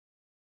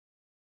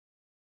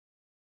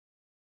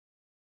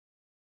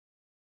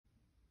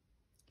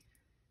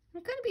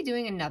I'm going to be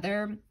doing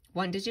another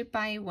 1-digit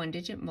by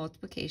 1-digit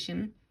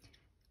multiplication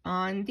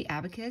on the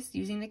abacus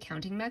using the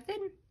counting method.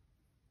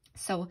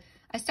 So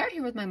I start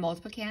here with my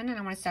multiplicand and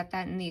I want to set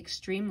that in the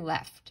extreme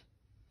left.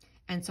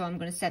 And so I'm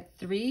going to set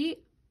 3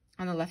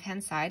 on the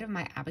left-hand side of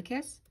my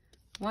abacus.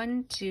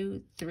 1,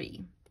 2,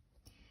 3.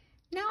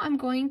 Now I'm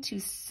going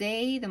to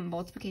say the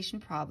multiplication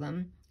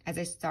problem as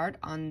I start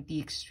on the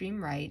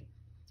extreme right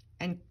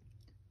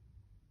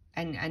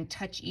and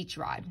touch each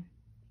rod.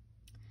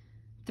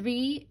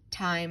 3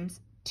 times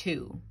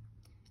 2.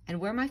 And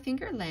where my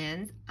finger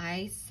lands,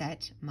 I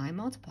set my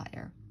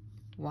multiplier.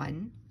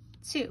 1,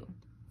 2.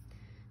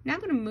 Now I'm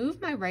going to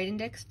move my right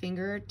index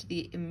finger to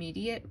the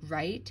immediate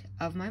right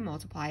of my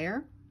multiplier,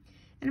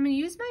 and I'm going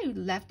to use my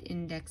left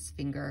index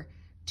finger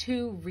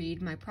to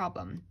read my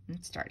problem.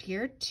 Let's start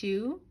here.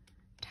 2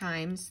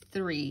 times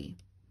 3.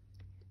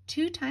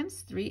 2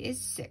 times 3 is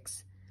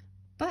 6.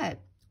 But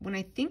when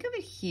I think of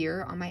it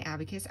here on my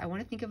abacus, I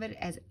want to think of it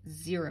as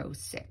 0,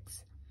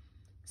 6.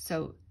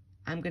 So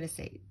I'm going to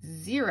say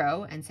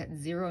 0 and set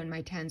 0 in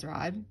my tens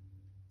rod,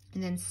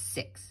 and then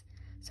 6.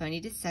 So I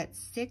need to set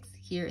 6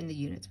 here in the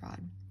units rod.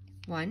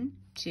 1,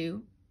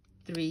 2,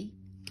 3,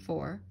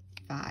 4,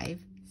 5,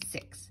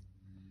 6.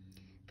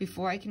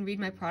 Before I can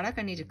read my product,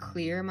 I need to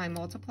clear my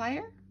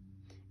multiplier,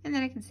 and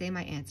then I can say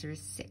my answer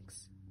is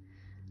 6.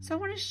 So I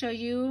want to show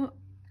you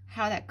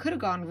how that could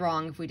have gone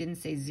wrong if we didn't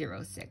say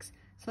 0, 6.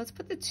 So let's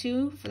put the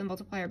 2 for the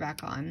multiplier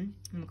back on.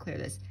 I'm going to clear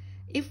this.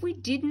 If we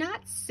did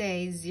not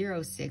say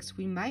 0, 6,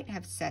 we might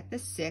have set the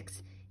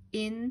 6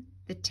 in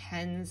the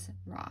tens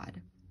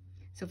rod.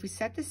 So if we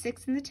set the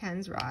 6 in the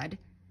tens rod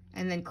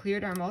and then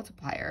cleared our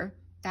multiplier,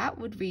 that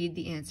would read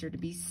the answer to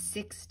be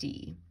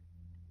 60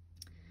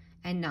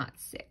 and not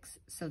 6.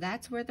 So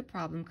that's where the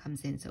problem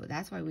comes in. So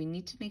that's why we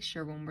need to make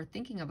sure when we're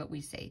thinking of it,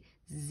 we say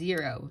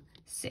 0,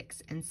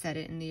 6 and set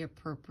it in the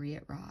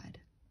appropriate rod.